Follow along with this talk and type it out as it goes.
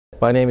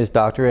My name is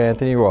Dr.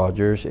 Anthony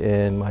Rogers,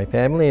 and my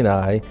family and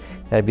I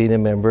have been a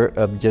member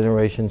of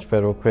Generations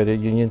Federal Credit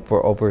Union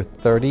for over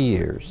 30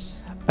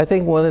 years. I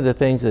think one of the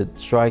things that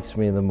strikes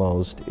me the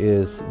most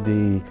is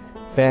the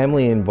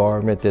family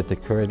environment that the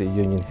credit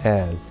union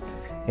has.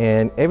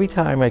 And every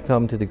time I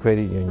come to the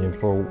credit union,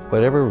 for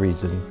whatever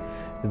reason,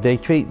 they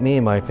treat me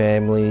and my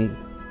family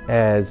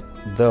as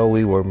though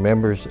we were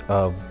members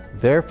of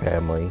their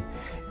family.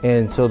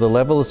 And so the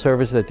level of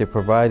service that they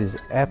provide is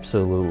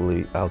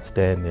absolutely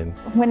outstanding.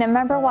 When a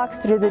member walks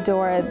through the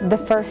door, the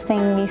first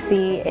thing we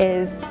see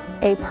is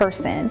a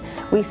person.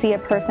 We see a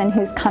person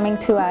who's coming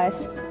to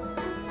us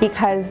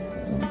because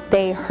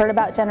they heard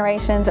about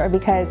Generations or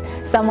because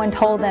someone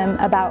told them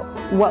about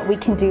what we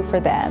can do for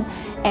them.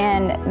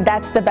 And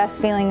that's the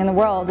best feeling in the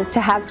world, is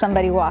to have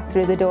somebody walk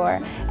through the door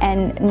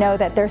and know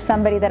that there's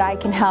somebody that I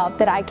can help,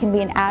 that I can be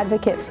an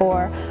advocate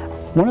for.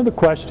 One of the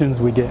questions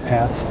we get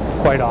asked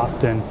quite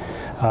often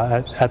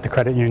at the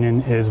credit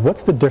union is,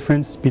 what's the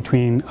difference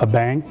between a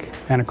bank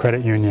and a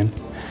credit union?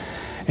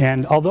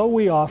 And although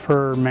we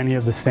offer many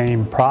of the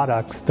same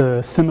products,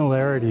 the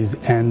similarities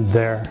end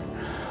there.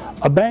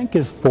 A bank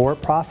is for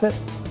profit,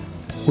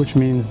 which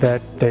means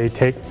that they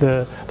take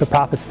the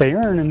profits they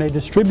earn and they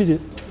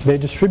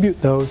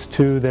distribute those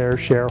to their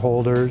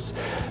shareholders,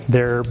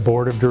 their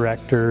board of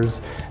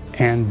directors,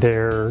 and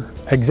their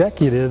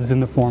executives in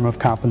the form of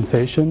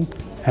compensation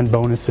and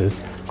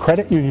bonuses.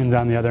 Credit unions,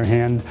 on the other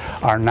hand,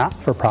 are not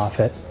for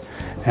profit,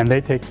 and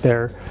they take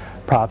their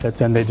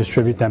profits and they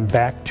distribute them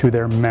back to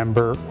their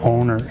member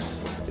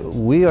owners.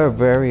 We are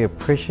very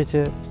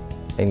appreciative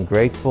and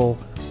grateful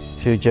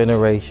to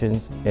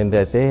Generations, and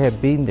that they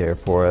have been there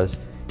for us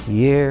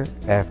year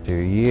after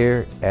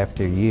year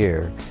after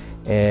year,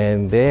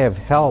 and they have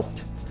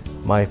helped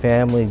my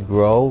family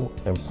grow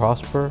and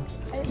prosper.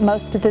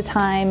 Most of the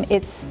time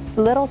it's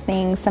little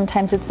things.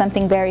 Sometimes it's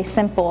something very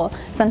simple.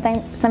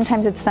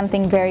 Sometimes it's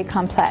something very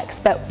complex.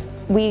 But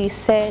we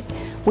sit,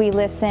 we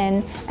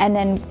listen, and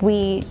then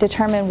we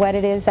determine what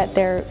it is that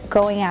they're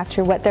going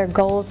after, what their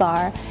goals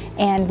are,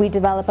 and we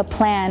develop a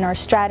plan or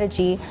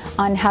strategy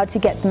on how to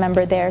get the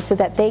member there so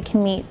that they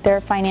can meet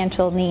their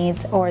financial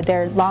needs or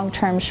their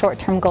long-term,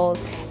 short-term goals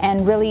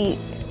and really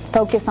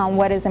focus on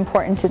what is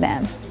important to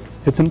them.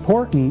 It's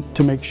important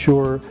to make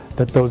sure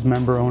that those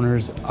member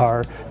owners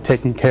are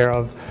taken care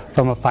of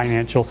from a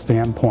financial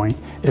standpoint.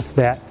 It's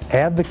that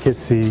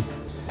advocacy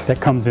that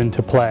comes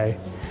into play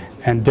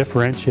and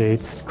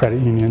differentiates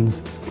credit unions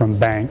from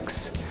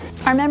banks.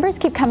 Our members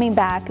keep coming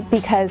back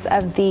because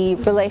of the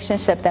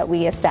relationship that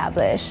we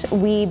establish.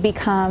 We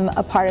become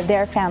a part of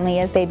their family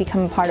as they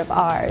become a part of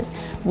ours.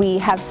 We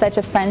have such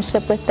a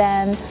friendship with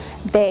them.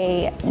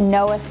 They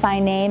know us by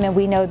name and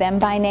we know them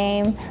by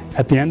name.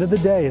 At the end of the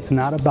day, it's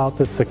not about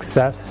the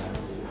success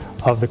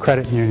of the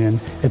credit union,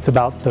 it's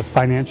about the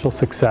financial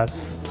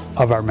success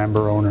of our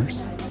member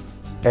owners.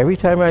 Every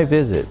time I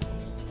visit,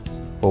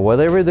 for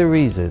whatever the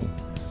reason,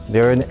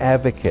 they're an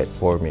advocate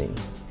for me.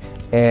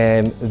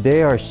 And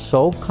they are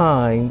so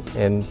kind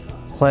and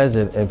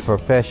pleasant and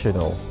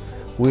professional.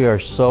 We are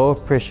so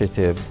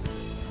appreciative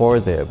for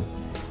them.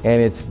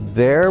 And it's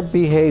their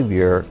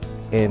behavior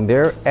and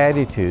their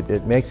attitude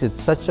that makes it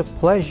such a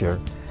pleasure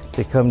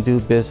to come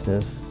do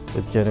business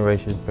with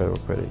Generations Federal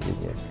Credit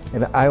Union.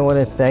 And I want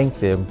to thank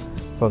them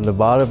from the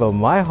bottom of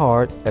my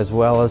heart as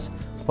well as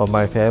from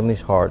my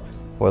family's heart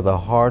for the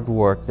hard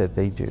work that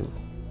they do.